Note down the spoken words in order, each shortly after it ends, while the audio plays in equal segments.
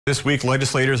This week,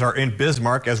 legislators are in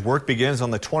Bismarck as work begins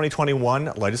on the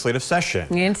 2021 legislative session.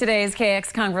 In today's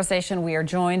KX Conversation, we are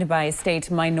joined by State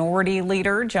Minority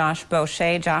Leader Josh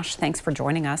Boschee. Josh, thanks for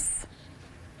joining us.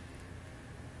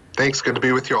 Thanks. Good to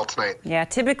be with you all tonight. Yeah,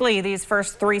 typically these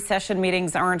first three session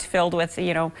meetings aren't filled with,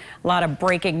 a lot of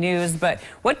breaking news, but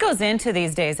what goes into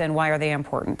these days and why are they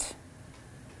important?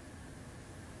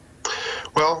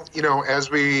 Well, as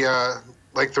we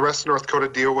like the rest of North Dakota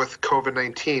deal with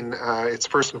COVID-19, it's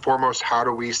first and foremost, how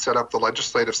do we set up the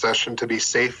legislative session to be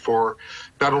safe for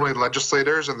not only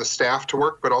legislators and the staff to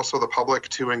work, but also the public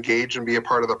to engage and be a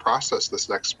part of the process this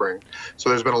next spring. So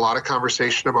there's been a lot of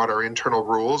conversation about our internal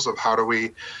rules of how do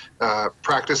we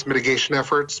practice mitigation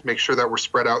efforts, make sure that we're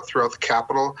spread out throughout the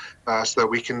Capitol so that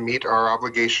we can meet our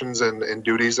obligations and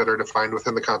duties that are defined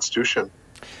within the Constitution.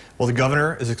 Well, the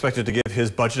governor is expected to give his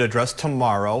budget address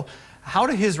tomorrow. How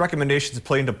do his recommendations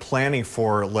play into planning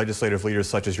for legislative leaders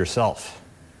such as yourself?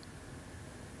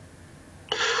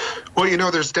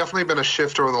 Well, there's definitely been a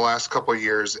shift over the last couple of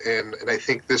years, and I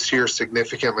think this year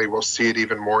significantly we'll see it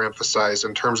even more emphasized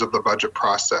in terms of the budget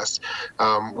process.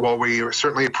 While we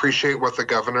certainly appreciate what the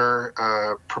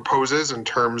governor proposes in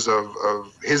terms of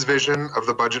his vision of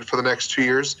the budget for the next 2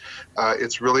 years,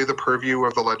 it's really the purview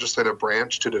of the legislative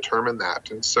branch to determine that.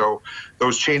 And so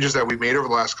those changes that we made over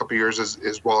the last couple of years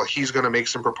is while he's going to make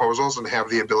some proposals and have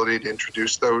the ability to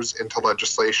introduce those into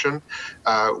legislation,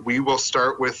 we will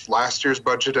start with last year's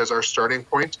budget as our starting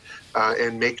point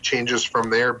and make changes from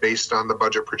there based on the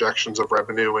budget projections of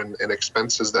revenue and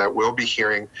expenses that we'll be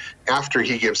hearing after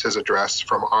he gives his address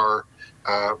from our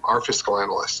fiscal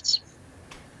analysts.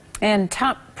 And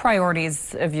top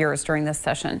priorities of yours during this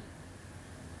session?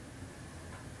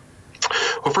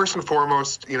 Well, first and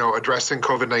foremost, addressing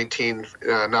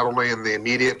COVID-19, not only in the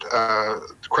immediate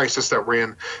crisis that we're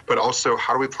in, but also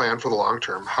how do we plan for the long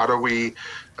term? How do we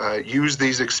use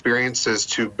these experiences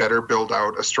to better build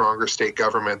out a stronger state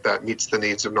government that meets the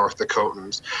needs of North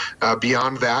Dakotans?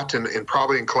 Beyond that, and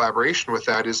probably in collaboration with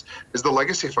that, is the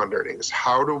legacy fund earnings.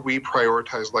 How do we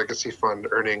prioritize legacy fund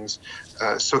earnings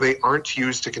so they aren't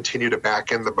used to continue to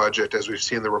back end the budget as we've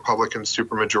seen the Republican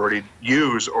supermajority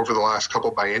use over the last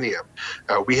couple biennium?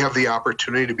 We have the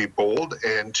opportunity to be bold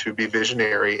and to be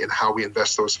visionary in how we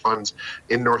invest those funds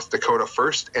in North Dakota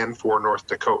first and for North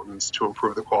Dakotans to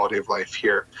improve the quality of life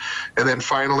here. And then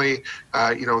finally,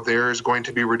 there's going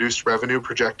to be reduced revenue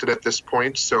projected at this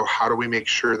point. So how do we make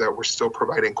sure that we're still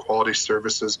providing quality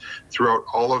services throughout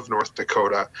all of North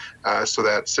Dakota so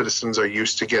that citizens are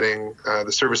used to getting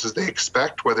the services they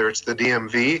expect, whether it's the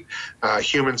DMV,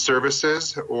 Human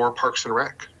Services, or Parks and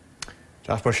Rec.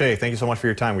 Josh Boschee, thank you so much for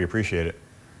your time. We appreciate it.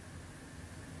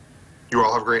 You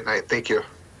all have a great night. Thank you.